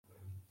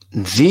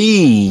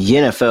The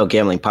NFL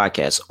Gambling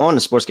Podcast on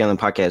the Sports Gambling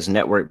Podcast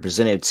Network,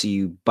 presented to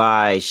you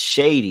by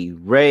Shady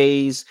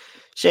Rays.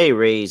 Shady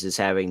Rays is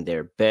having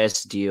their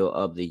best deal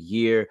of the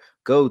year.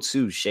 Go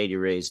to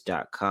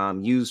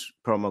shadyrays.com. Use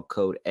promo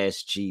code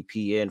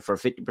SGPN for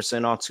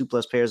 50% off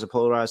 2+ pairs of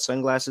polarized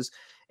sunglasses.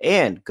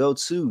 And go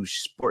to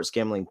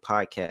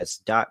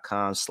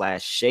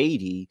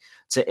sportsgamblingpodcast.com/shady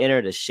to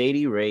enter the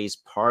Shady Rays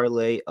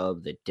Parlay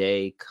of the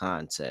Day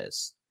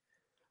contest.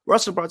 We're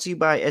also brought to you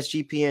by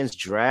SGPN's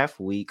Draft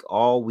Week.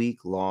 All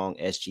week long,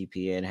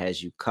 SGPN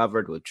has you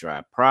covered with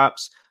draft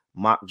props,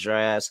 mock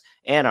drafts,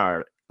 and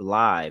our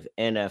live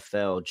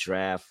NFL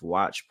draft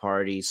watch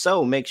party.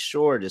 So make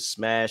sure to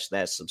smash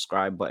that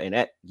subscribe button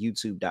at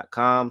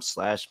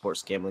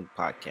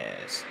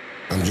youtube.com/sportsgamblingpodcast.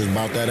 I'm just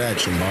about that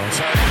action, boss.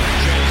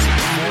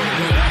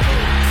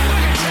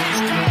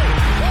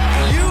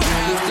 You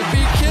have to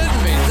be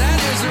kidding me. That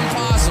is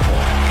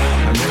impossible.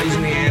 I'm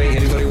raising the ante.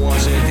 Anybody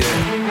wants it?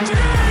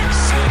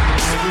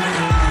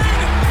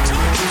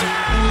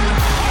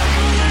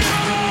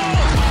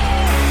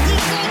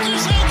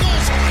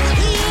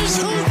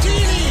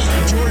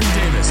 Jordan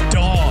Davis,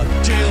 dog.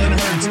 Jalen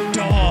Hurts,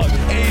 dog.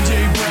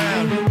 AJ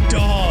Brown,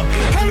 dog.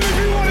 How many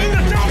people want in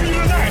the W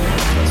tonight?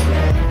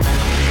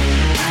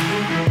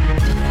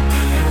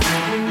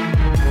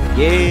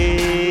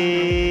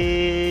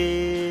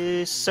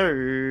 Yes, sir.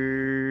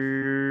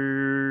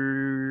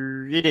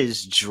 It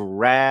is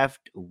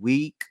draft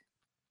week.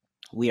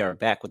 We are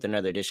back with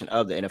another edition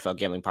of the NFL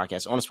Gambling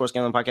Podcast on the Sports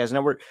Gambling Podcast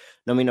Network.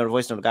 Know me, know the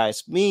voice, know the guy.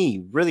 It's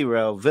me, really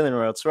real, villain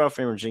real, Terrell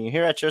Freeman Jr.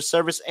 here at your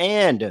service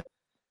and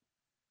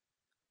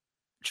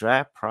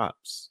draft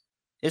props.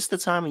 It's the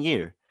time of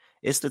year.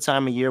 It's the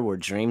time of year where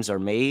dreams are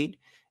made.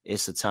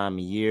 It's the time of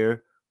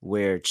year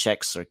where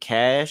checks are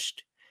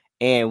cashed.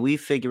 And we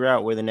figure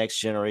out where the next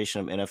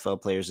generation of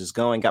NFL players is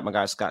going. Got my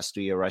guy Scott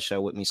Studio Russia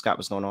with me. Scott,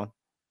 what's going on?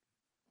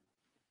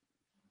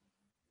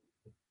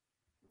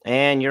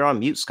 And you're on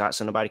mute, Scott,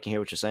 so nobody can hear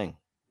what you're saying.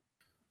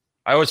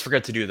 I always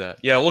forget to do that.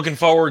 Yeah, looking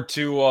forward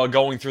to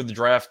going through the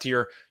draft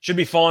here. Should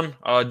be fun.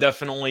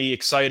 Definitely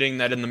exciting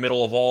that in the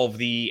middle of all of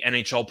the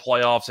NHL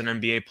playoffs and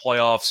NBA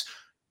playoffs,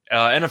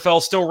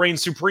 NFL still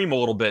reigns supreme a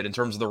little bit in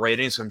terms of the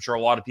ratings. I'm sure a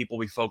lot of people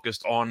will be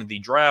focused on the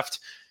draft.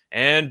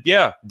 And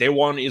yeah, day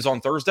one is on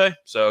Thursday,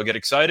 so get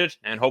excited,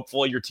 and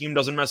hopefully your team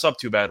doesn't mess up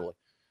too badly.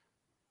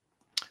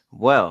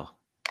 Well,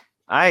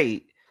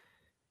 I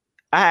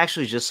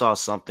actually just saw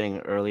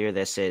something earlier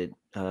that said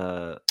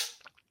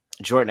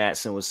Jordan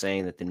Addison was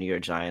saying that the New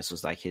York Giants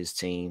was like his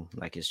team,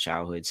 like his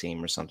childhood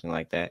team or something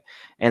like that.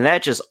 And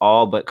that just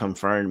all but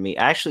confirmed me.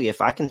 Actually,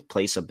 if I can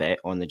place a bet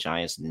on the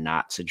Giants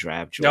not to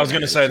draft Jordan I was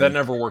going to say, Addison, that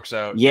never works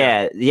out.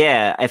 Yeah.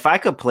 If I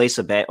could place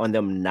a bet on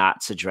them not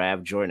to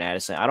draft Jordan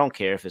Addison, I don't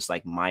care if it's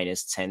like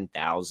minus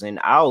 10,000.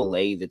 I'll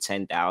lay the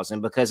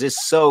 10,000 because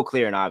it's so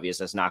clear and obvious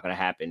that's not going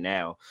to happen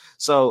now.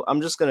 So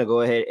I'm just going to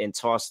go ahead and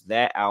toss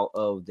that out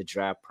of the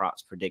draft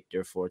props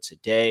predictor for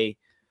today.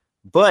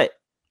 But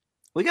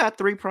we got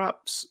 3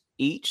 props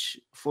each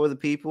for the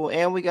people,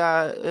 and we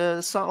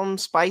got something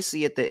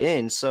spicy at the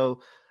end.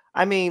 So,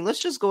 I mean, let's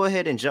just go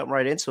ahead and jump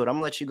right into it. I'm going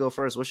to let you go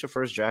first. What's your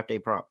first draft day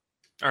prop?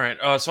 All right,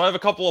 so I have a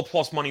couple of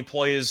plus money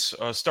plays.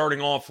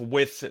 Starting off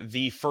with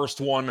the first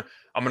one,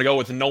 I'm going to go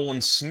with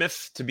Nolan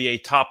Smith to be a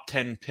top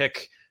 10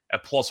 pick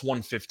at plus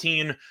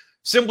 115.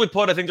 Simply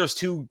put, I think there's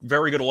 2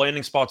 very good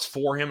landing spots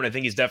for him, and I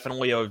think he's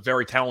definitely a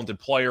very talented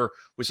player.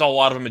 We saw a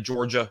lot of him at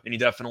Georgia, and he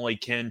definitely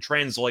can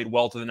translate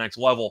well to the next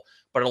level.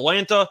 But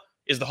Atlanta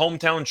is the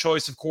hometown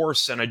choice, of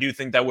course, and I do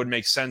think that would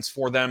make sense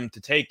for them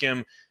to take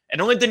him. And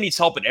Atlanta needs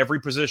help at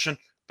every position,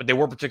 but they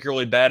were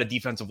particularly bad at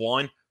defensive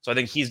line, so I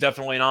think he's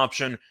definitely an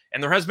option.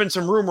 And there has been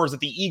some rumors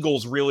that the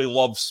Eagles really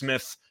love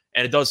Smith,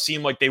 and it does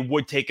seem like they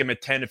would take him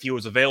at 10 if he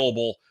was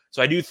available.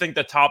 So I do think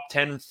the top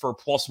 10 for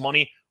plus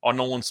money on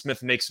Nolan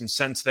Smith makes some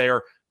sense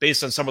there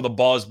based on some of the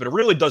buzz, but it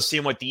really does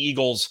seem like the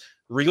Eagles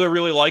really,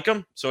 really like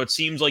him. So it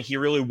seems like he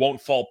really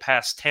won't fall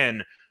past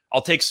 10.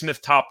 I'll take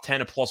Smith top 10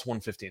 at plus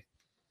 115.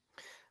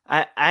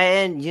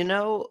 And you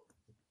know,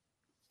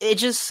 it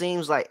just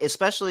seems like,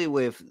 especially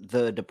with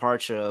the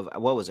departure of,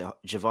 what was it,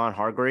 Javon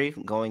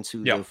Hargrave going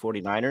to the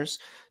 49ers.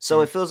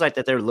 So it feels like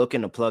that they're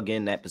looking to plug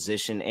in that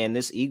position. And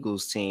this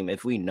Eagles team,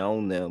 if we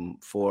known them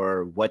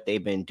for what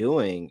they've been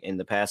doing in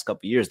the past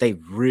couple of years, they've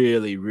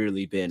really,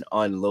 really been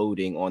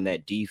unloading on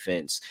that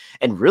defense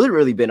and really,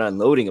 really been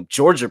unloading of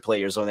Georgia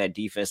players on that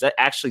defense. That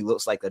actually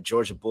looks like the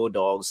Georgia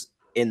Bulldogs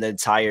in the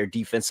entire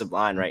defensive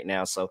line right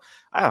now. So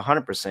I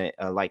 100%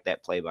 like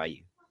that play by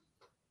you.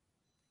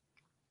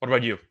 What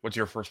about you? What's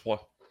your first play?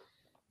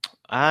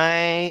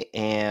 I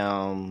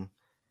am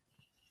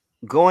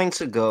going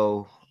to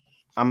go.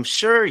 I'm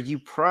sure you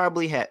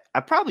probably have.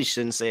 I probably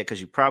shouldn't say it because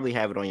you probably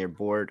have it on your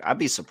board. I'd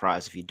be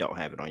surprised if you don't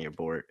have it on your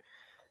board.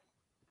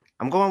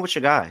 I'm going with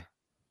your guy,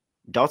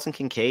 Dalton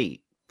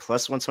Kincaid,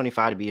 plus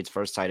 125 to be its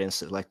first tight end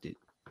selected.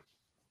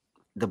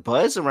 The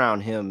buzz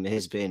around him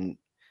has been,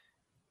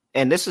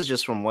 and this is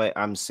just from what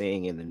I'm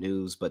seeing in the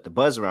news, but the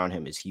buzz around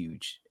him is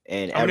huge.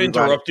 And I'm going to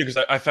interrupt you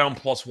because I found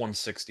plus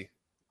 160.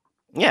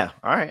 Yeah,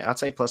 all right. I'll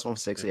take plus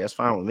 160. That's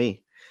fine with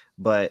me.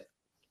 But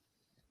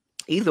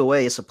either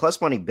way, it's a plus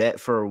money bet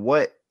for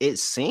what it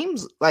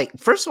seems like.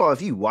 First of all,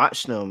 if you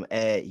watched him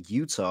at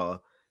Utah,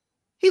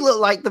 he looked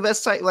like the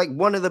best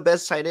one of the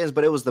best tight ends,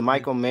 but it was the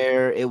Michael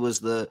Mayer, it was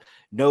the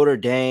Notre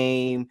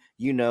Dame,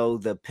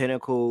 the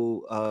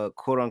pinnacle,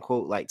 quote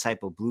unquote, like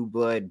type of blue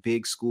blood,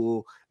 big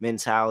school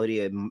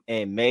mentality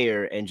and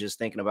Mayer, and just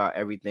thinking about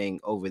everything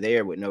over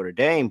there with Notre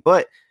Dame.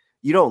 But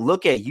you don't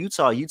look at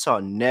Utah. Utah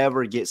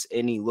never gets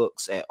any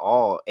looks at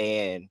all.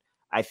 And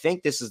I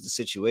think this is the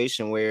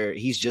situation where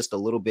he's just a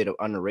little bit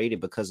underrated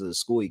because of the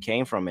school he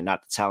came from and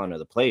not the talent of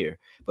the player.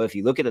 But if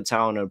you look at the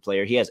talent of the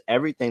player, he has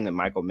everything that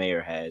Michael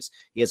Mayer has.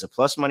 He has a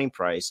plus money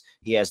price.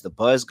 He has the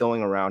buzz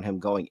going around him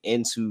going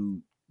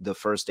into the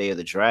first day of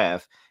the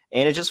draft.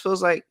 And it just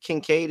feels like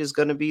Kincaid is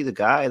going to be the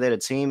guy that a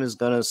team is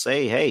going to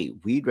say, hey,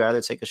 we'd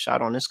rather take a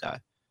shot on this guy.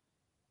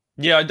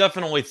 Yeah, I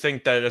definitely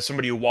think that as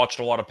somebody who watched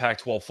a lot of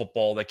Pac-12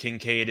 football, that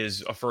Kincaid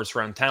is a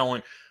first-round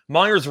talent.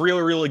 Meyer's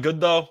really, really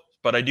good, though.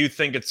 But I do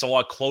think it's a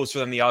lot closer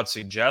than the odds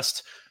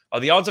suggest.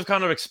 The odds have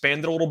kind of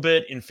expanded a little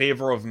bit in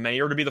favor of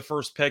Mayer to be the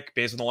first pick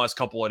based on the last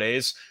couple of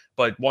days.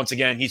 But once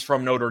again, he's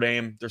from Notre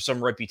Dame. There's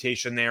some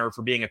reputation there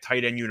for being a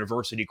tight end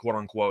university, quote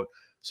unquote.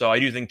 So I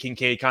do think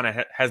Kincaid kind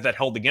of has that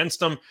held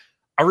against him.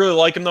 I really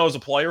like him, though, as a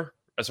player,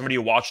 as somebody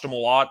who watched him a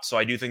lot. So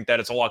I do think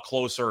that it's a lot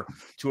closer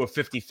to a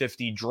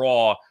 50-50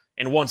 draw.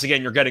 And once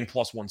again, you're getting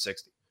plus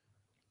 160.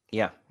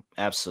 Yeah,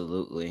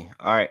 absolutely.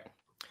 All right.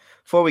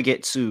 Before we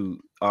get to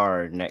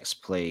our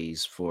next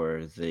plays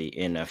for the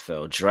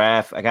NFL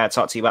draft, I got to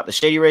talk to you about the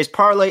Shady Rays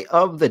Parlay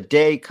of the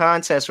Day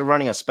contest. We're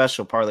running a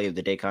special Parlay of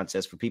the Day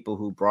contest for people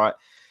who brought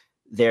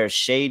their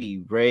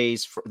Shady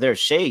Rays, their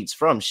shades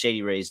from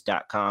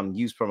ShadyRays.com.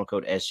 Use promo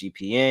code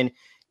SGPN.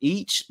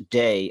 Each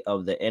day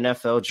of the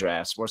NFL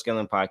draft, Sports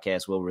Gambling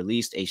Podcast will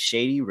release a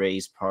Shady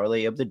Rays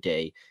Parlay of the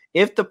Day.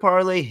 If the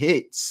parlay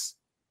hits,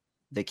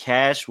 the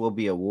cash will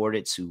be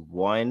awarded to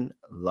one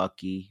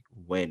lucky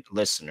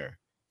listener.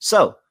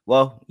 So,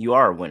 well, you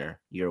are a winner.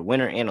 You're a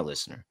winner and a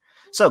listener.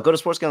 So go to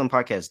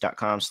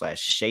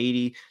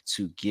sportsgamblingpodcast.com/shady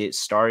to get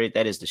started.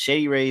 That is the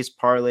Shady Rays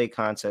Parlay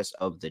contest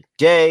of the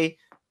day.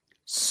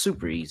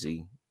 Super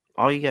easy.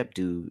 All you got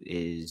to do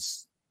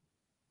is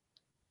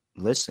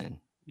listen.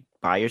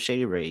 Buy your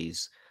Shady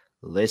Rays.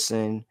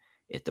 Listen.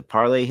 If the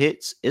parlay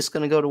hits, it's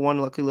going to go to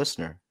one lucky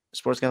listener.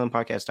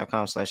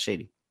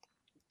 sportsgamblingpodcast.com/shady.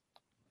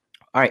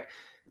 All right.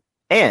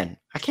 And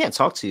I can't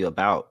talk to you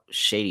about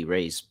Shady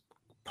Rays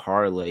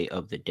Parlay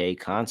of the Day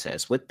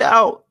contest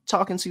without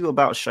talking to you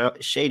about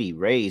Shady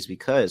Rays,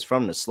 because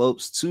from the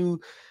slopes to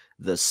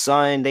the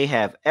sun, they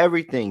have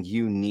everything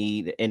you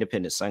need. The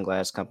independent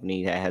sunglass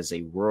company that has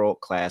a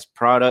world-class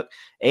product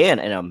and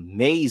an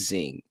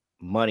amazing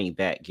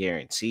money-back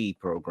guarantee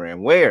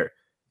program where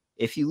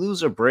if you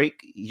lose or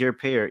break your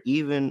pair,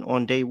 even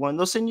on day one,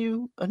 they'll send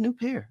you a new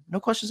pair. No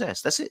questions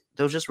asked. That's it.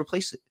 They'll just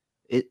replace it.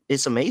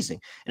 It's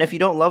amazing. And if you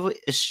don't love it,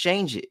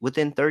 exchange it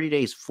within 30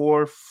 days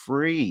for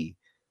free.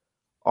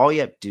 All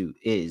you have to do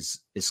is,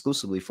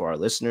 exclusively for our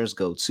listeners,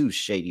 go to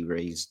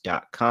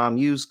ShadyRays.com.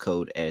 Use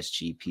code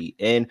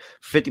SGPN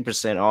for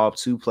 50% off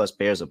 2+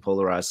 pairs of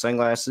polarized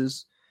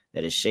sunglasses.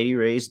 That is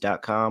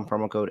ShadyRays.com,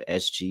 promo code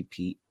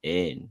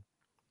SGPN.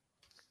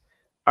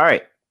 All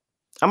right.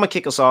 I'm going to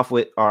kick us off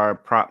with our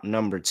prop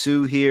number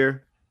 2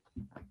 here.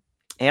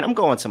 And I'm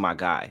going to my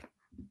guy.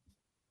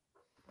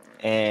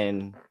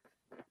 And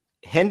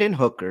Hendon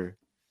Hooker,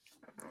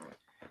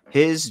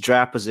 his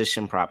draft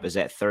position prop is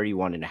at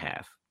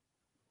 31.5.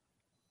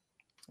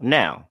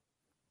 Now,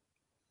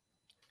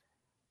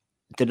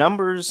 the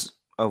numbers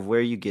of where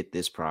you get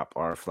this prop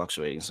are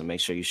fluctuating, so make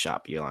sure you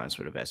shop your lines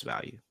for the best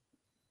value.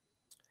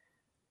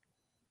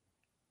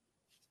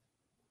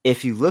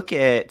 If you look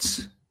at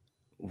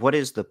what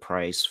is the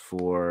price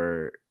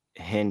for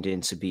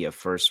Hendon to be a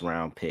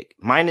first-round pick,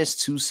 minus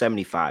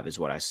 275 is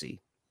what I see.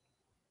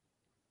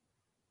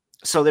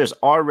 So there's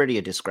already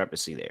a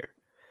discrepancy there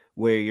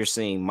where you're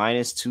seeing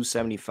minus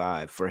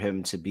 275 for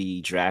him to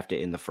be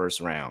drafted in the first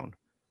round.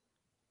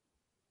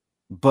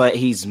 But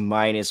he's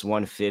minus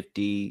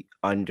 150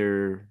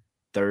 under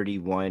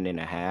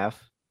 31.5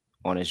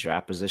 on his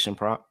draft position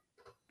prop.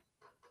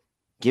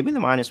 Give me the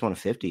minus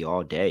 150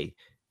 all day.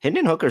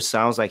 Hendon Hooker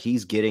sounds like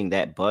he's getting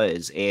that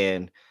buzz.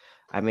 And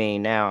I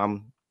mean, now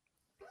I'm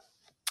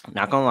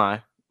not going to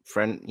lie,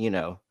 friend,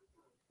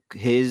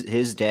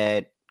 his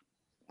dad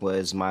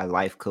was my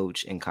life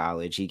coach in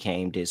college. He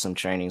came, did some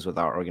trainings with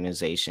our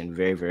organization.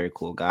 Very, very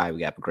cool guy. We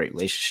got a great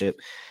relationship.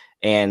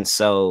 And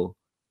so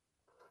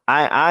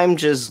I'm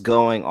just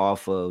going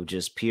off of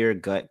just pure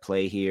gut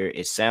play here.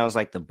 It sounds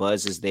like the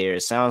buzz is there.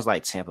 It sounds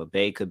like Tampa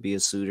Bay could be a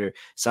suitor. It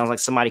sounds like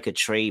somebody could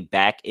trade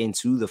back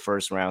into the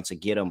first round to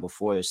get him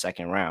before the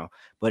second round.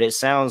 But it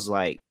sounds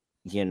like,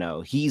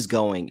 he's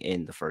going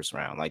in the first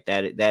round. Like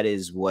that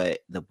is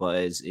what the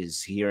buzz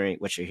is hearing,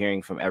 what you're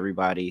hearing from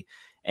everybody.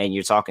 And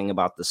you're talking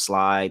about the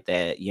slide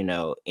that,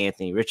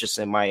 Anthony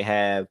Richardson might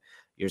have.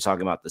 You're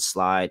talking about the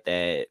slide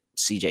that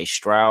CJ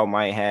Stroud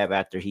might have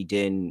after he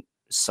didn't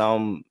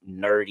some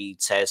nerdy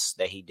test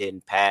that he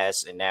didn't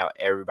pass, and now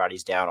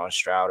everybody's down on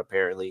Stroud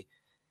apparently.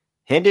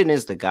 Hendon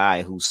is the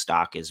guy whose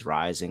stock is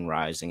rising,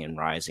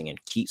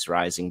 and keeps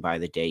rising by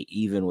the day,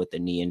 even with the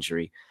knee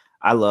injury.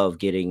 I love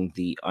getting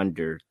the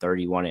under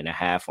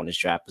 31.5 on his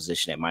draft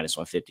position at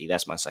 -150.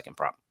 That's my second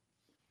prop.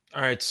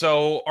 All right,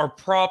 so our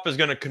prop is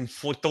going to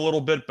conflict a little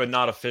bit, but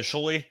not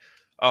officially.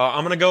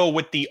 I'm going to go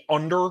with the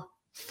under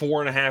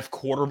 4.5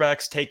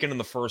 quarterbacks taken in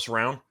the first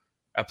round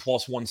at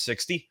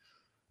 +160.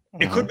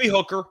 It could be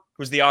Hooker,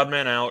 who's the odd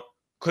man out.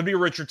 Could be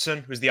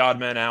Richardson, who's the odd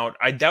man out.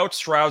 I doubt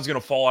Stroud's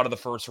going to fall out of the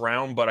first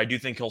round, but I do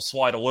think he'll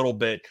slide a little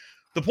bit.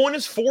 The point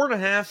is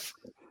 4.5.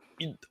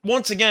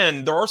 Once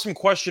again, there are some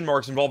question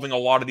marks involving a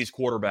lot of these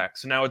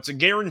quarterbacks. Now, it's a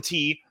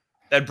guarantee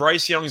that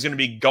Bryce Young is going to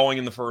be going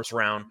in the first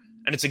round,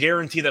 and it's a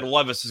guarantee that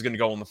Levis is going to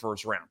go in the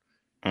first round.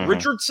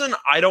 Richardson,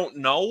 I don't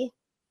know.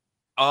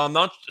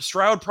 Not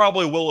Stroud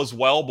probably will as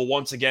well, but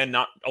once again,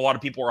 not a lot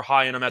of people are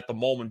high on him at the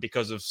moment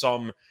because of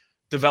some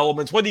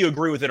developments. Whether you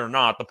agree with it or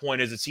not, the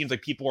point is it seems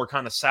like people are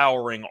kind of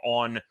souring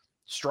on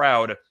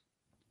Stroud.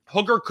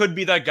 Hooker could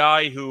be that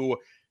guy who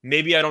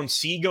maybe I don't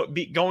see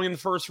going in the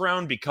first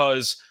round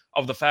because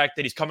of the fact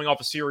that he's coming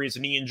off a serious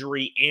knee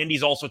injury and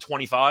he's also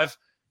 25.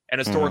 And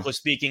historically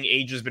speaking,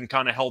 age has been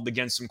kind of held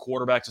against some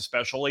quarterbacks,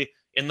 especially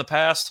in the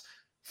past.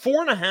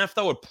 4.5,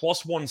 though, at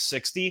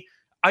 +160.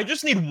 I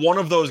just need one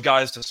of those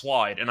guys to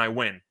slide, and I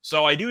win.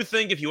 So I do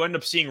think if you end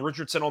up seeing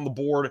Richardson on the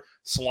board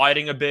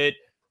sliding a bit,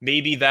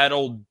 maybe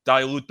that'll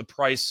dilute the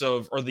price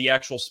of, or the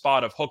actual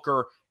spot of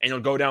Hooker, and you'll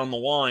go down the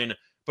line.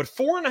 But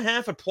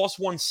 4.5 at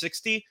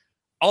 +160,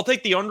 I'll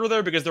take the under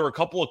there because there are a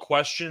couple of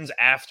questions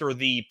after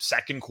the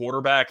second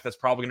quarterback that's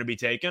probably going to be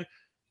taken.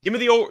 Give me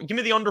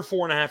the under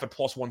 4.5 at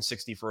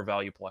 +160 for a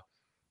value play.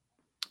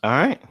 All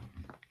right.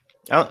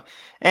 Oh,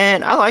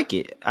 and I like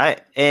it.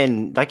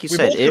 And like you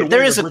said,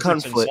 there is a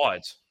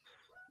conflict.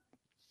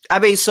 I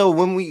mean, so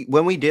when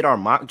we did our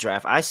mock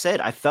draft, I said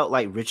I felt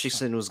like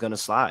Richardson was going to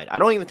slide. I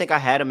don't even think I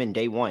had him in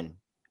day one.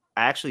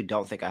 I actually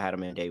don't think I had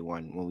him in day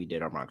one when we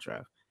did our mock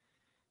draft.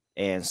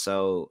 And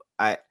so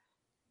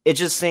it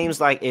just seems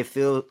like it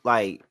feels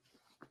like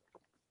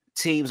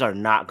teams are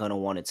not going to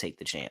want to take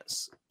the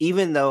chance,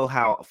 even though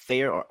how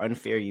fair or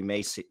unfair you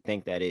may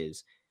think that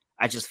is.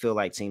 I just feel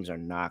like teams are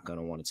not going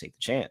to want to take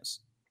the chance.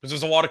 Because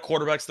there's a lot of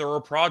quarterbacks that are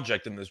a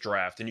project in this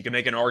draft, and you can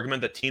make an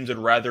argument that teams would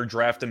rather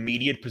draft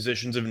immediate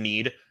positions of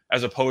need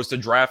as opposed to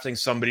drafting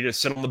somebody to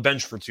sit on the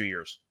bench for 2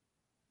 years.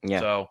 Yeah.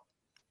 So,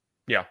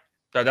 yeah,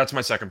 that's my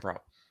second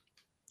prop.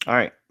 All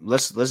right,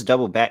 let's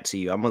double back to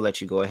you. I'm gonna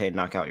let you go ahead and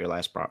knock out your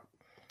last prop.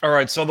 All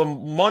right, so the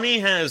money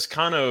has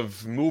kind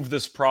of moved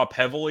this prop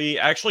heavily,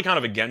 actually kind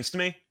of against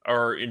me,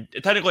 or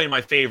technically in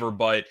my favor,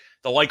 but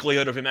the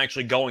likelihood of him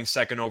actually going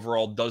second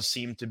overall does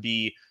seem to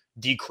be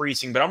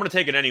decreasing, but I'm going to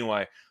take it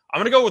anyway. I'm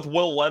going to go with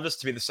Will Levis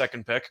to be the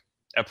second pick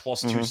at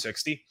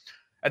 +260.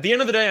 At the end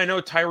of the day, I know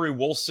Tyree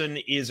Wilson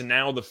is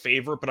now the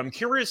favorite, but I'm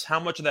curious how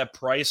much of that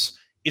price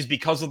is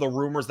because of the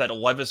rumors that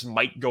Levis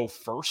might go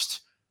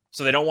first.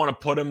 So they don't want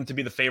to put him to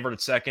be the favorite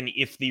at second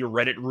if the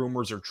Reddit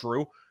rumors are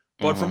true.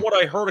 But from what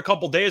I heard a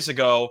couple days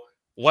ago,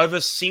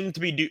 Levis seemed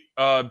to be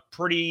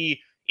pretty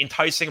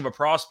enticing of a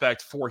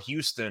prospect for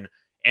Houston.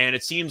 And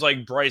it seems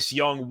like Bryce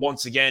Young,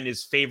 once again,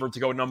 is favored to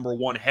go number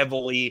one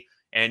heavily.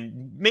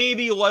 And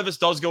maybe Levis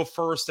does go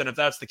first, and if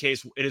that's the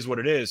case, it is what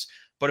it is.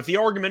 But if the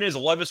argument is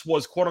Levis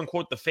was,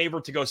 quote-unquote, the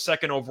favorite to go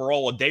second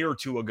overall a day or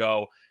two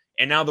ago,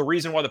 and now the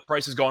reason why the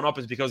price has gone up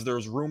is because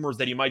there's rumors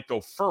that he might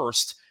go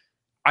first,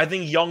 I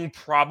think Young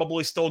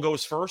probably still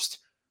goes first.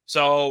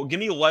 So give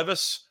me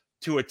Levis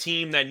to a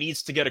team that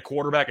needs to get a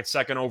quarterback at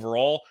second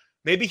overall.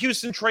 Maybe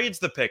Houston trades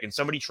the pick and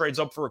somebody trades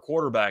up for a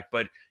quarterback,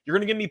 but you're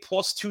going to give me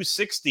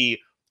 +260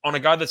 on a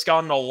guy that's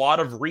gotten a lot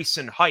of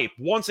recent hype.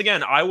 Once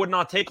again, I would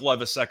not take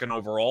Levis second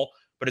overall,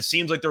 but it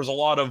seems like there's a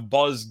lot of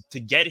buzz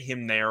to get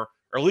him there, or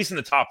at least in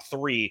the top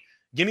three.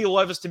 Give me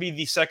Levis to be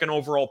the second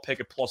overall pick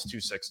at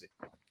 +260.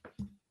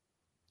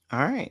 All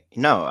right.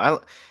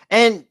 No,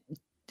 and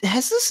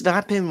has this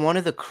not been one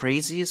of the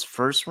craziest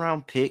first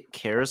round pick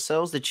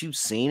carousels that you've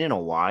seen in a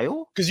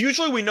while? Because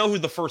usually we know who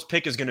the first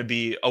pick is going to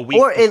be a week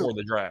before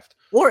the draft.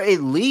 Or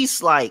at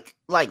least like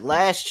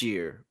last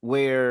year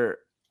where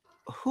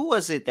who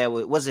was it that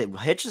was it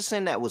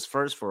Hutchinson that was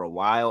first for a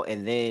while,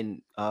 and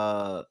then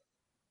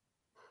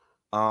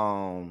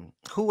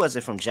who was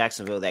it from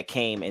Jacksonville that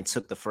came and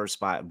took the first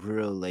spot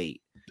real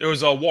late? It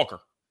was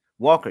Walker.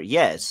 Walker,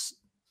 yes.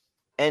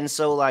 And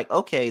so like,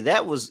 okay,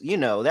 that was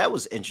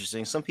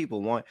interesting. Some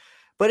people want,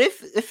 but it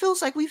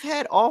feels like we've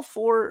had all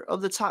four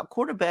of the top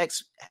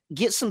quarterbacks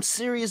get some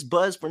serious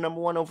buzz for number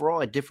one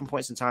overall at different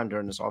points in time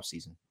during this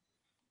offseason.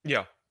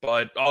 Yeah.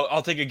 But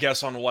I'll take a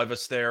guess on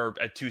Levis there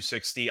at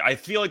 260. I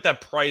feel like that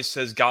price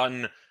has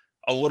gotten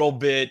a little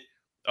bit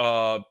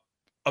of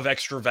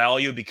extra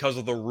value because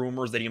of the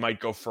rumors that he might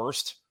go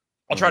first.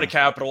 I'll try to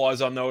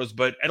capitalize on those,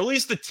 but at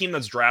least the team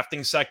that's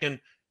drafting second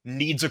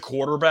needs a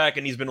quarterback,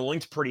 and he's been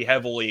linked pretty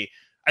heavily.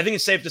 I think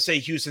it's safe to say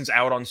Houston's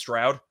out on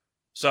Stroud.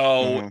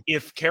 So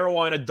if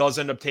Carolina does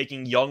end up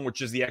taking Young,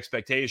 which is the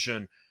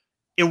expectation,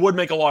 it would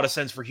make a lot of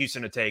sense for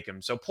Houston to take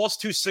him. So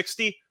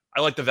 +260, I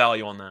like the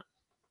value on that.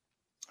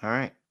 All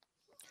right.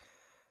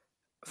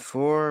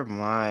 For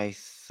my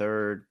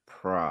third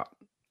prop,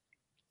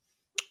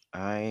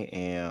 I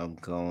am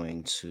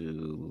going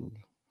to.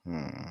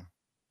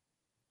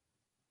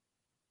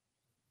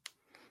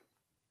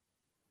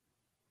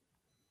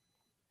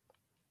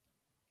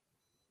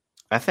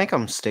 I think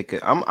I'm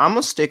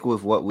gonna stick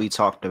with what we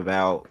talked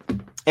about,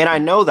 and I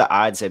know the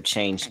odds have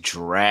changed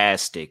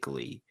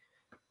drastically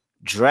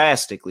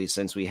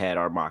since we had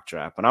our mock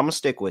draft, but I'm gonna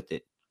stick with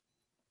it.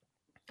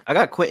 I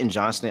got Quentin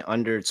Johnston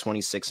under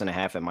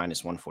 26.5 at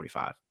minus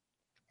 145.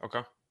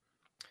 Okay.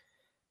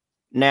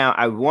 Now,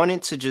 I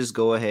wanted to just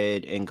go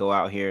ahead and go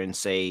out here and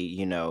say,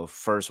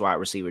 first wide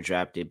receiver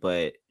drafted,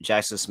 but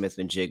Jackson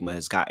Smith-Njigba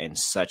has gotten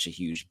such a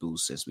huge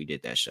boost since we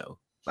did that show.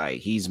 Like,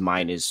 he's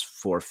minus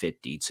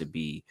 450 to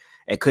be,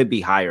 it could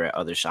be higher at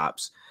other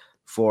shops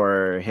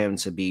for him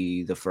to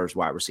be the first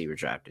wide receiver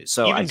drafted.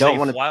 So even I don't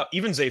want to.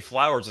 Even Zay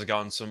Flowers has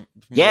gotten some.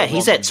 Yeah,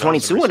 he's at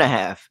 22 and a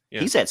half.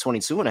 Yeah. He's at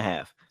 22 and a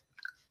half.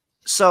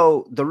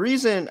 So the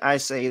reason I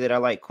say that I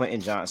like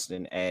Quentin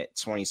Johnston at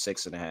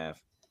 26 and a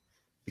half,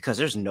 because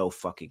there's no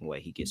fucking way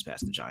he gets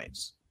past the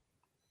Giants.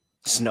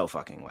 It's no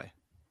fucking way.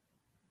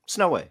 It's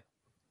no way.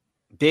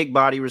 Big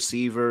body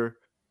receiver,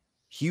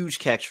 huge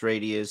catch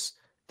radius,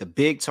 the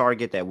big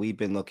target that we've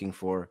been looking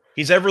for.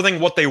 He's everything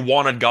what they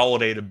wanted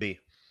Golladay to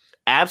be.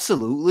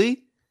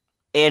 Absolutely.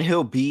 And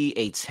he'll be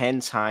a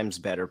 10 times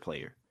better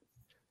player.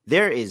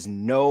 There is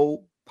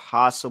no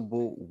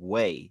possible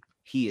way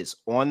he is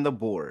on the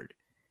board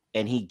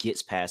and he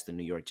gets past the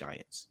New York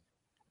Giants.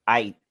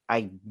 I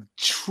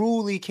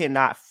truly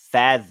cannot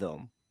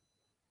fathom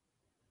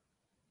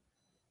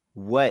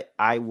what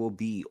I will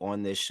be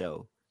on this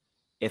show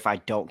if I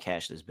don't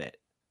cash this bet.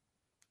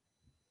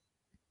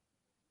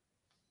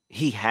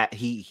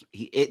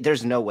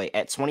 There's no way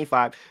at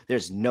 25.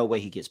 There's no way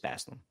he gets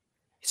past them.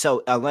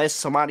 So unless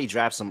somebody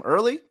drafts him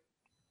early,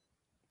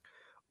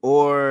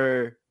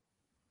 or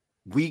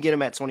we get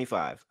him at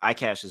 25, I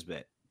cash this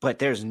bet. But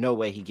there's no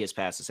way he gets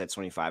past us at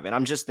 25. And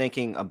I'm just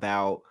thinking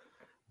about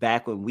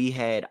back when we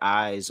had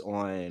eyes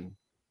on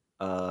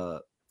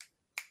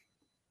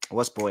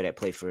what's boy that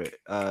played for it?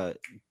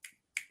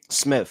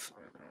 Smith.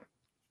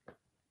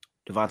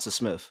 Devonta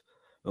Smith.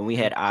 When we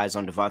had eyes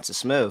on Devonta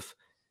Smith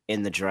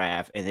in the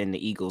draft, and then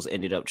the Eagles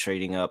ended up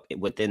trading up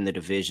within the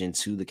division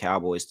to the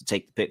Cowboys to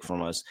take the pick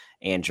from us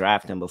and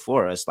draft him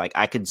before us. Like,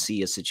 I could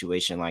see a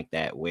situation like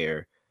that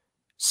where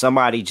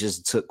somebody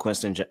just took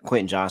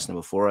Quentin Johnston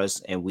before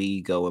us and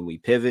we go and we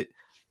pivot,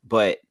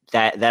 but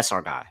that's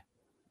our guy.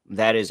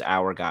 That is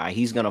our guy.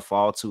 He's going to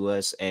fall to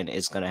us, and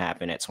it's going to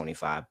happen at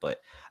 25. But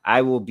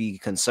I will be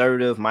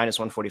conservative, minus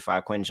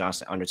 145, Quentin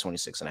Johnston under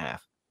 26 and a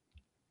half.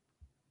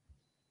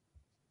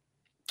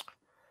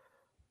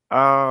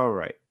 All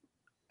right.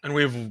 And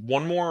we have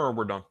one more, or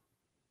we're done?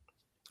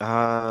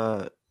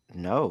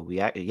 No, we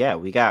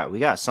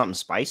got something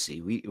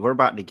spicy. We're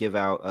about to give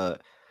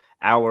out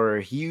our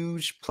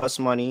huge plus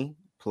money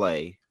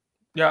play.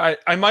 Yeah,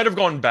 I might have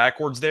gone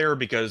backwards there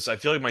because I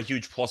feel like my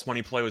huge plus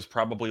money play was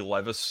probably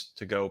Levis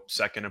to go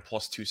second at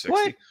plus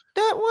 260.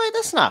 What?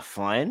 That's not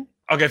fun.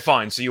 Okay,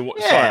 fine. So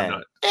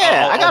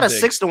I got a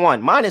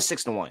 6-1, minus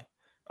 6-1.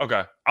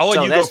 Okay, I'll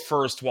let you go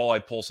first while I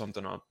pull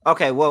something up.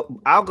 Okay,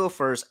 well, I'll go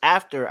first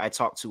after I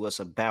talk to us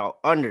about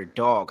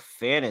Underdog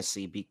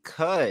Fantasy,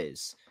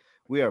 because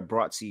we are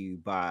brought to you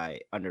by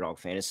Underdog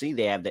Fantasy.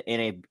 They have the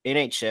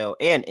NHL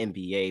and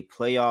NBA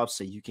playoffs,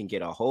 so you can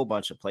get a whole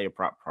bunch of player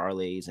prop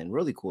parlays and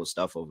really cool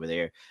stuff over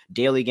there.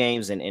 Daily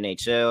games in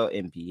NHL,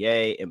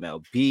 NBA,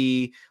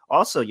 MLB,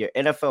 also your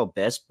NFL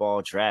best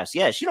ball drafts.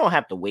 Yes, you don't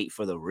have to wait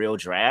for the real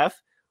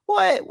draft.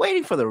 What?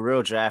 Waiting for the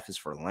real draft is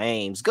for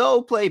lames.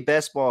 Go play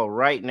best ball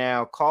right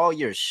now. Call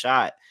your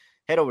shot.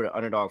 Head over to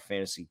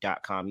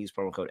underdogfantasy.com. Use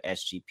promo code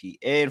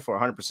SGPN for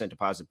 100%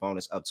 deposit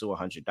bonus up to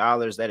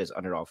 $100. That is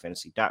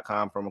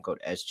underdogfantasy.com. Promo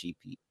code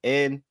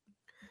SGPN.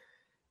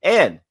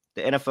 And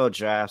the NFL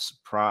Drafts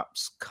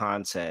Props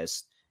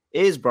Contest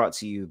is brought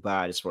to you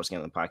by the Sports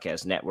Gambling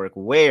Podcast Network,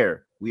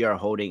 where we are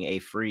holding a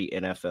free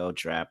NFL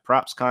Draft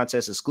Props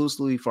Contest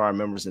exclusively for our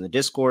members in the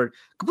Discord.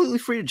 Completely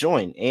free to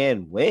join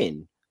and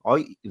win.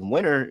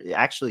 Winner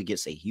actually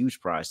gets a huge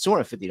prize,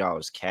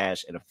 $250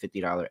 cash and a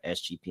 $50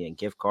 SGPN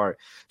gift card.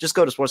 Just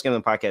go to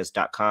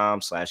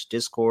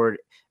sportsgamblingpodcast.com/discord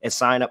and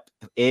sign up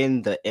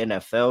in the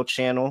NFL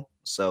channel.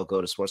 So go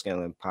to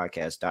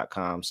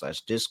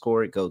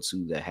sportsgamblingpodcast.com/discord, go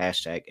to the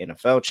hashtag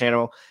NFL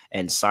channel,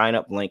 and sign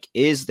up link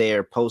is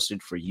there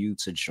posted for you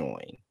to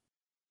join.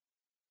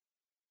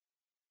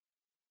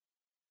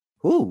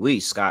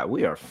 Scott,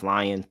 we are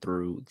flying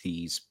through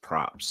these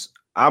props.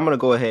 I'm going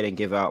to go ahead and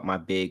give out my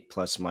big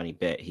plus money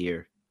bet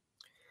here.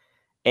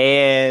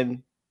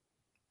 And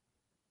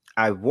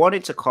I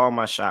wanted to call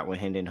my shot with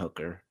Hendon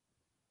Hooker.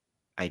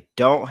 I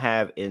don't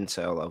have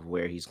intel of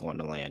where he's going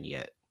to land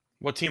yet.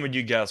 What team would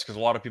you guess? Because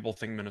a lot of people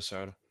think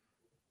Minnesota.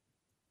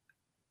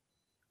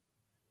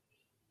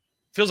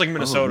 Feels like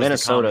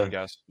Minnesota. The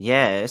guess.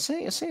 Yeah, it's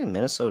saying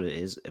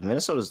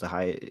Minnesota's the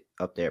high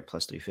up there at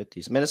plus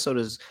 350s.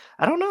 Minnesota's,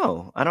 I don't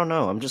know.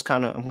 I'm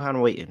kind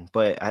of waiting,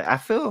 but I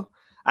feel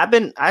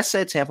I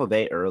said Tampa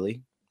Bay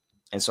early.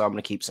 and so I'm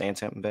going to keep saying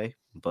Tampa Bay.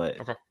 But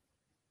Okay.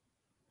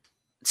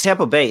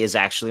 Tampa Bay is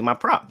actually my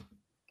prop.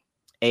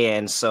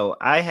 And so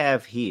I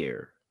have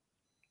here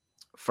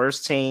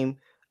the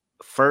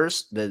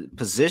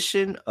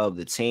position of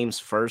the team's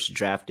first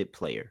drafted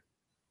player.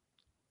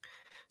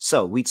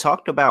 So we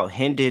talked about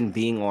Hendon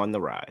being on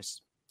the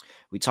rise.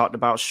 We talked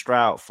about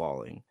Stroud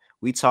falling.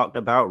 We talked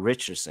about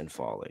Richardson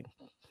falling.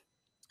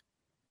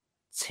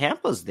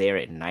 Tampa's there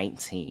at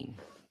 19.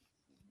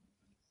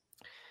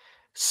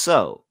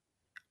 So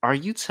are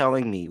you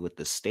telling me with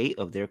the state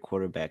of their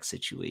quarterback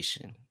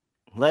situation,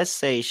 let's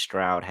say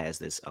Stroud has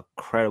this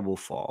incredible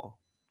fall,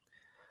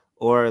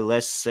 or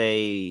let's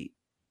say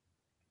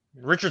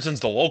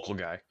Richardson's the local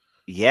guy.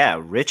 Yeah,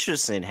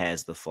 Richardson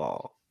has the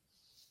fall.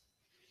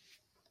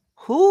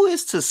 Who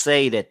is to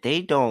say that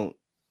they don't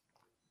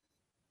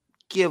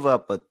give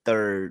up a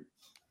 3rd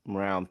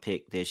round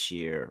pick this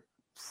year,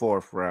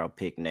 4th round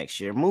pick next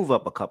year, move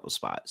up a couple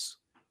spots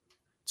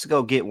to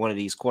go get one of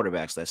these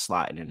quarterbacks that's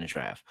sliding in the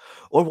draft?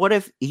 Or what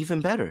if, even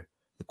better,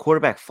 the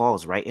quarterback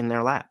falls right in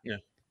their lap? Yeah.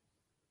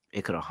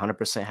 It could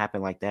 100%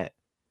 happen like that.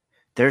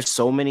 There's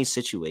so many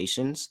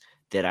situations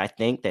that I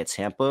think that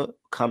Tampa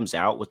comes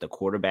out with the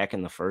quarterback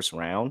in the 1st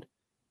round,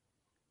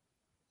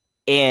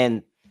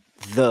 and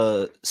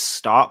the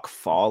stock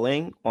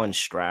falling on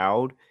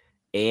Stroud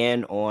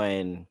and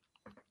on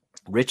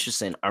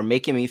Richardson are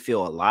making me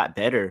feel a lot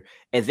better.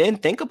 And then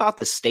think about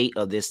the state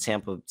of this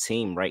Tampa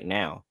team right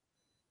now.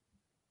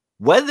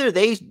 Whether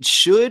they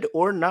should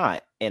or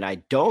not, and I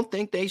don't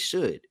think they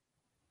should,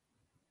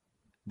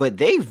 but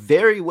they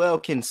very well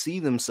can see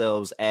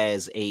themselves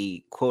as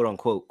a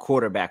quote-unquote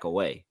quarterback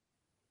away.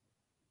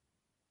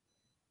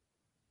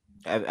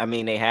 I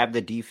mean, they have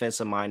the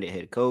defensive-minded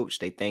head coach.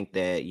 They think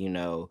that,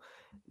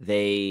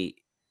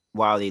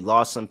 while they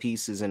lost some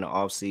pieces in the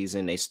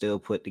offseason, they still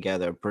put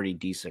together a pretty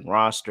decent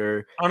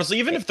roster. Honestly,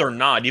 even if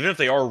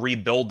they are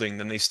rebuilding,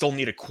 then they still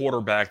need a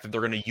quarterback that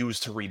they're going to use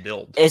to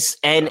rebuild. It's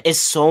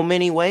so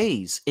many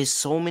ways. It's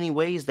so many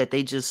ways that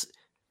they just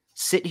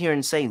sit here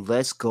and say,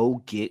 let's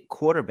go get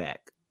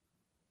quarterback.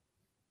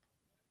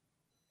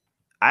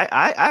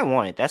 I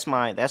want it. That's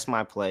my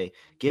play.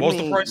 What's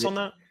the price on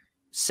that?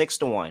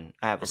 6-1.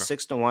 I have a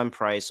 6-1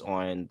 price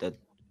on the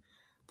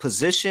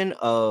position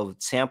of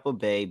Tampa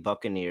Bay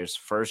Buccaneers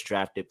first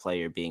drafted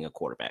player being a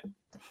quarterback.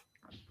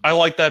 I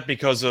like that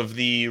because of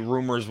the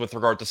rumors with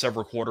regard to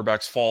several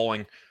quarterbacks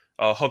falling.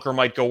 Hooker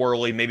might go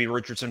early. Maybe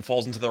Richardson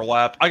falls into their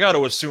lap. I got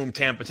to assume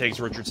Tampa takes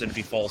Richardson if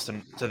he falls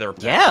to their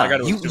pick. Yeah,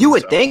 you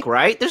would think,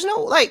 right? There's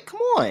no,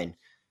 come on.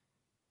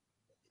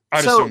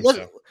 I'd assume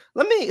so.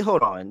 Let me,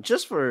 hold on,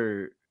 just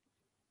for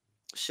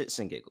shits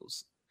and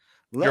giggles.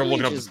 You're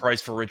looking up the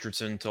price for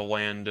Richardson to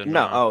land. And,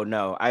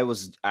 no. I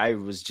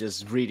was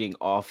just reading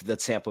off the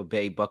Tampa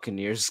Bay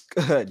Buccaneers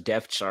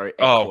depth chart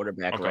at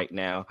quarterback right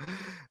now,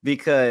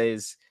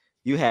 because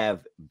you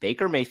have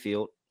Baker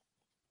Mayfield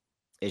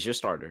is your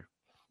starter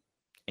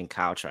and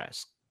Kyle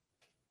Trask.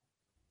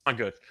 I'm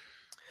good.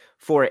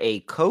 For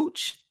a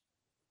coach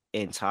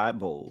in Todd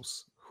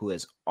Bowles, who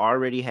has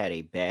already had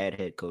a bad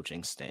head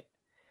coaching stint,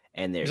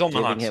 and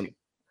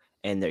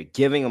they're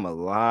giving him a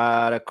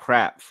lot of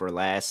crap for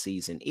last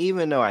season,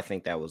 even though I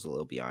think that was a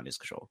little beyond his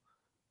control.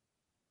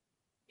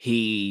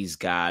 He's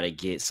got to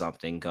get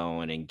something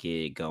going and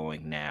get it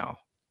going now.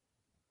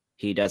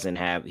 He doesn't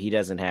have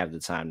the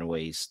time to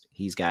waste.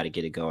 He's got to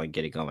get it going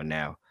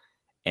now.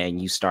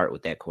 And you start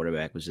with that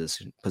quarterback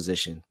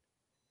position.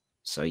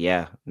 So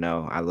yeah,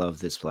 no, I love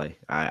this play.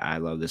 I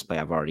love this play.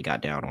 I've already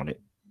got down on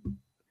it.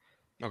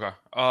 Okay.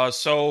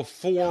 So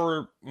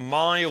for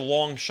my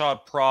long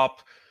shot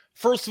prop,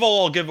 first of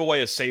all, I'll give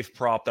away a safe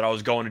prop that I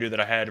was going to do that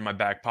I had in my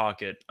back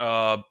pocket.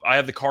 I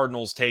have the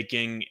Cardinals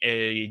taking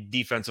a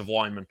defensive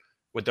lineman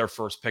with their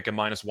first pick at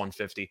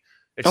 -150.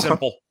 It's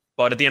simple,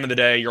 but at the end of the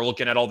day, you're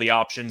looking at all the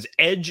options.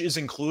 Edge is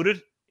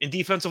included in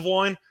defensive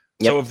line.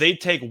 Yep. So if they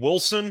take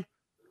Wilson,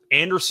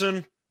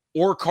 Anderson,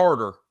 or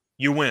Carter,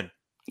 you win.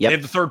 Yep. They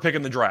have the 3rd pick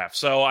in the draft.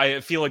 So I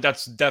feel like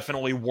that's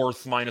definitely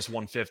worth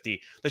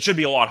 -150. That should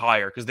be a lot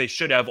higher because they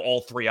should have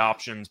all 3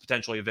 options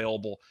potentially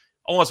available.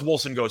 Unless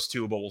Wilson goes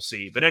 2, but we'll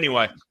see. But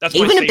anyway, that's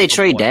even if they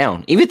trade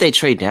down. Even if they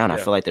trade down, I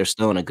feel like they're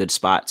still in a good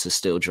spot to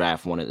still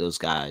draft one of those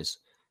guys.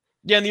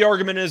 Yeah, and the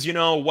argument is, they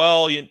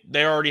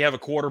already have a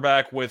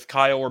quarterback with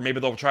Kyle, or maybe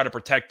they'll try to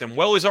protect him.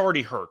 Well, he's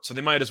already hurt, so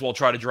they might as well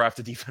try to draft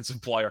a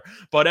defensive player.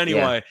 But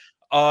anyway,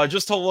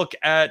 just to look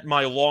at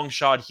my long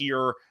shot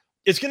here,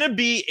 it's going to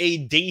be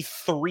a day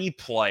 3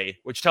 play,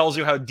 which tells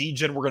you how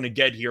degen we're going to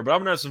get here. But I'm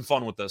going to have some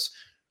fun with this.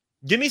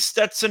 Give me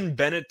Stetson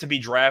Bennett to be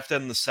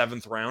drafted in the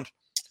 7th round.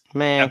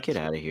 Man, get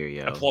out of here,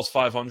 yo. At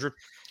 +500.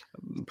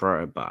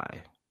 Bro,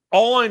 bye.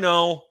 All I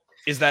know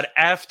is that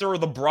after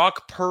the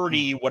Brock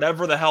Purdy,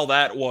 whatever the hell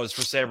that was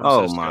for San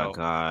Francisco. Oh, my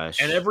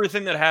gosh. And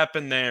everything that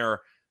happened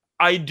there,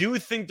 I do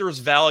think there's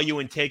value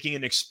in taking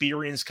an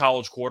experienced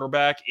college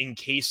quarterback in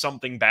case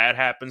something bad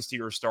happens to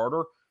your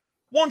starter.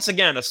 Once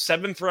again, a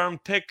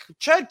 7th-round pick.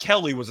 Chad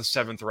Kelly was a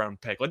 7th-round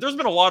pick. There's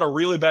been a lot of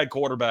really bad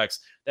quarterbacks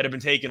that have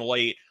been taken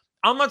late.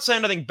 I'm not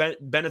saying I think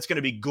Bennett's going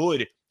to be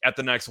good at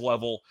the next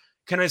level.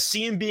 Can I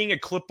see him being a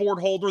clipboard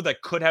holder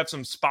that could have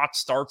some spot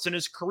starts in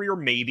his career?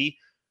 Maybe.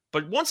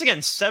 But once again,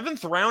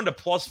 7th round at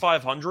plus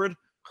 500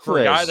 for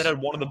a guy that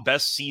had one of the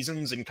best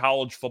seasons in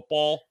college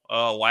football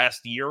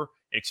last year.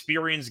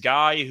 Experienced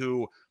guy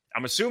who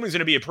I'm assuming is going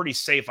to be a pretty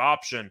safe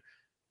option.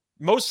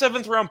 Most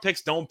 7th round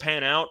picks don't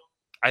pan out.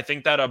 I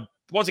think that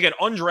once again,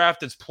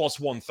 undrafted is plus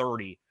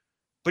 130.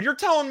 But you're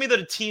telling me that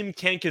a team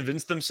can't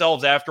convince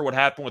themselves after what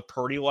happened with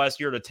Purdy last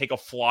year to take a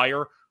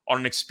flyer on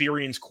an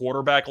experienced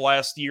quarterback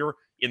last year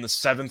in the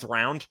 7th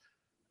round?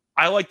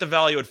 I like the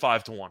value at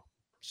 5-1.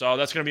 So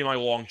that's going to be my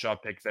long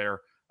shot pick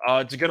there.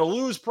 It's going to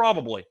lose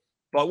probably.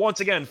 But once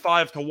again,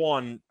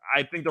 5-1,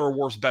 I think there are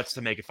worse bets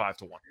to make at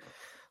 5-1.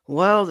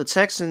 Well, the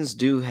Texans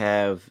do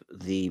have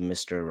the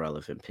Mr.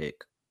 Irrelevant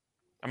pick.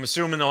 I'm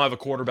assuming they'll have a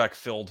quarterback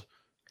filled,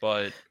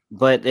 but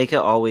they could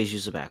always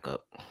use a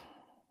backup.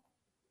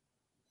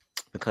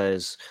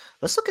 Because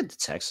let's look at the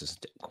Texas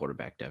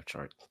quarterback depth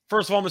chart.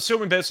 First of all, I'm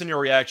assuming based on your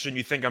reaction,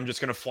 you think I'm just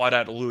going to flat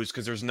out lose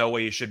because there's no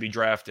way he should be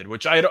drafted,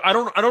 which I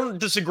don't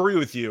disagree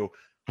with you,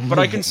 but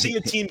I can see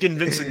a team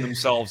convincing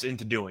themselves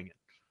into doing it.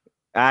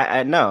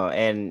 I know,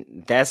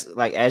 and that's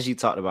like as you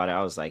talked about it,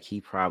 I was like, he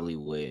probably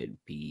would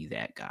be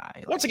that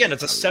guy. Once again,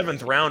 it's a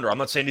 7th rounder. I'm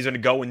not saying he's going to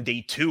go in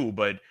day 2,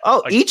 but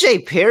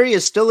EJ Perry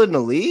is still in the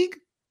league.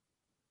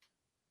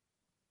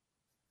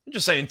 I'm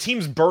just saying,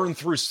 teams burn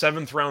through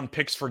 7th round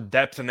picks for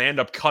depth and they end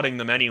up cutting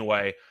them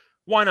anyway.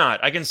 Why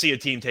not? I can see a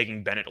team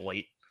taking Bennett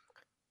late.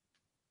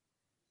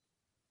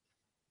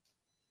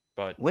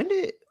 But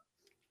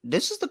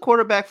this is the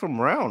quarterback from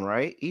Brown,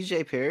 right?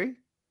 EJ Perry.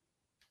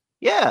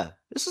 Yeah,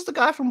 this is the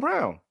guy from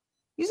Brown.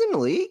 He's in the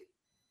league.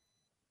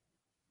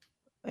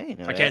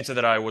 I can't say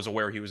that I was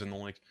aware he was in the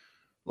league.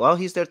 Well,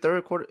 he's their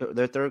third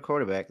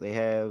quarterback.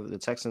 The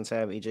Texans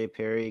have EJ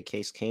Perry,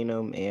 Case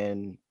Keenum,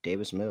 and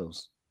Davis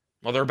Mills.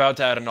 Well, they're about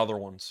to add another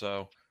one.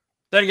 So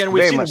then again,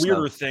 we've seen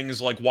weirder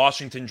things like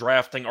Washington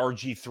drafting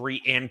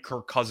RG3 and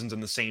Kirk Cousins in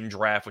the same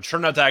draft, which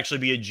turned out to actually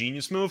be a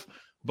genius move.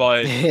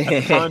 But at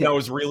the time, that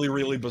was really,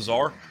 really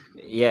bizarre.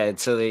 Yeah,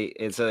 until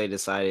they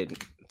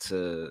decided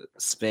to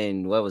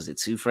spend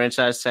 2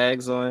 franchise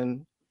tags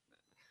on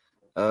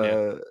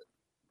Kirk.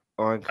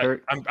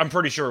 I'm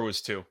pretty sure it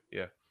was 2.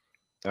 Yeah.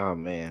 Oh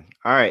man.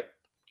 All right.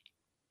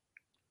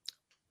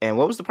 And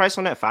what was the price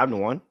on that?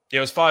 5-1? Yeah,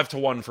 it was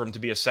 5-1 for him to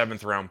be a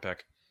 7th round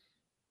pick.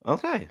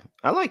 Okay,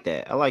 I like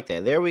that.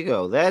 There we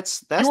go.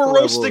 That's you were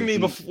roasting me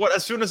before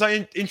as soon as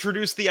I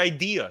introduced the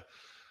idea.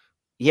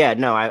 Yeah,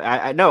 no,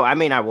 I know. I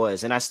mean, I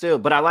was, and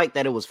but I like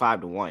that it was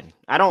 5-1.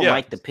 I don't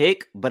like the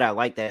pick, but I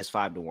like that it's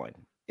 5-1.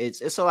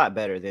 It's a lot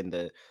better than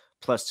the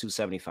plus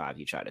 275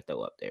 you try to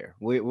throw up there.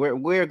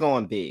 We're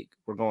going big.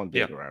 We're going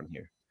big around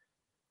here.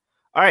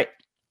 All right.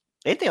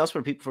 Anything else for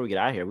the people before we get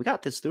out of here? We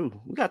got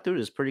through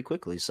this pretty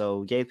quickly,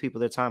 so gave people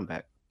their time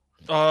back.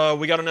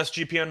 We got an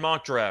SGPN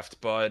mock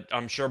draft, but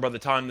I'm sure by the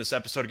time this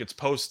episode gets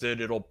posted,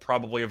 it'll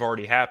probably have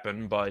already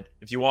happened. But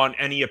if you want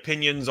any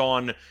opinions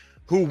on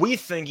who we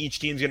think each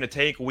team's going to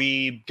take,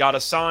 we got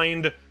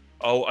assigned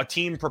a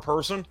team per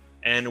person,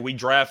 and we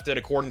drafted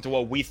according to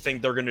what we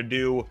think they're going to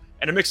do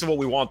and a mix of what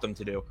we want them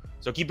to do.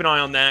 So keep an eye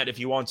on that if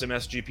you want some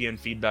SGPN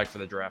feedback for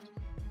the draft.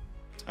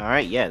 All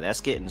right, yeah,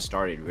 that's getting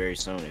started very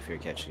soon if you're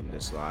catching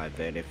this live.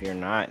 And if you're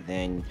not,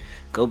 then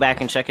go back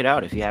and check it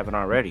out if you haven't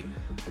already.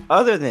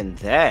 Other than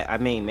that, I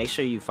mean, make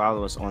sure you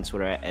follow us on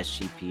Twitter at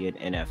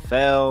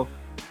SGPNNFL.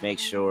 Make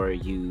sure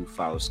you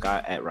follow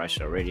Scott at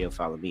Ryshow Radio.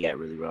 Follow me at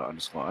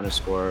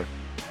reallyreal__.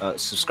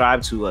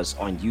 Subscribe to us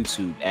on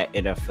YouTube at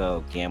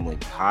NFL Gambling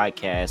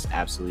Podcast.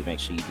 Absolutely make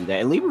sure you do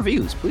that. And leave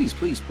reviews, please,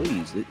 please,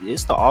 please.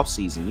 It's the off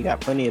season. You got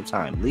plenty of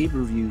time. Leave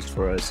reviews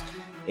for us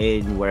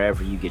in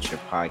wherever you get your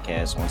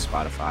podcasts, on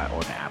Spotify or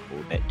on Apple.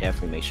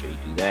 Definitely make sure you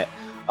do that.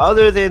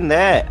 Other than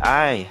that,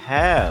 I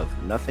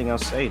have nothing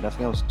else to say,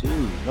 nothing else to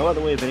do. No other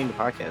way of ending the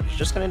podcast. It's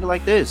just going to end it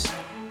like this.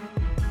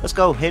 Let's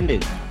go,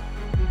 Hendon.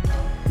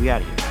 We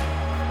out of here.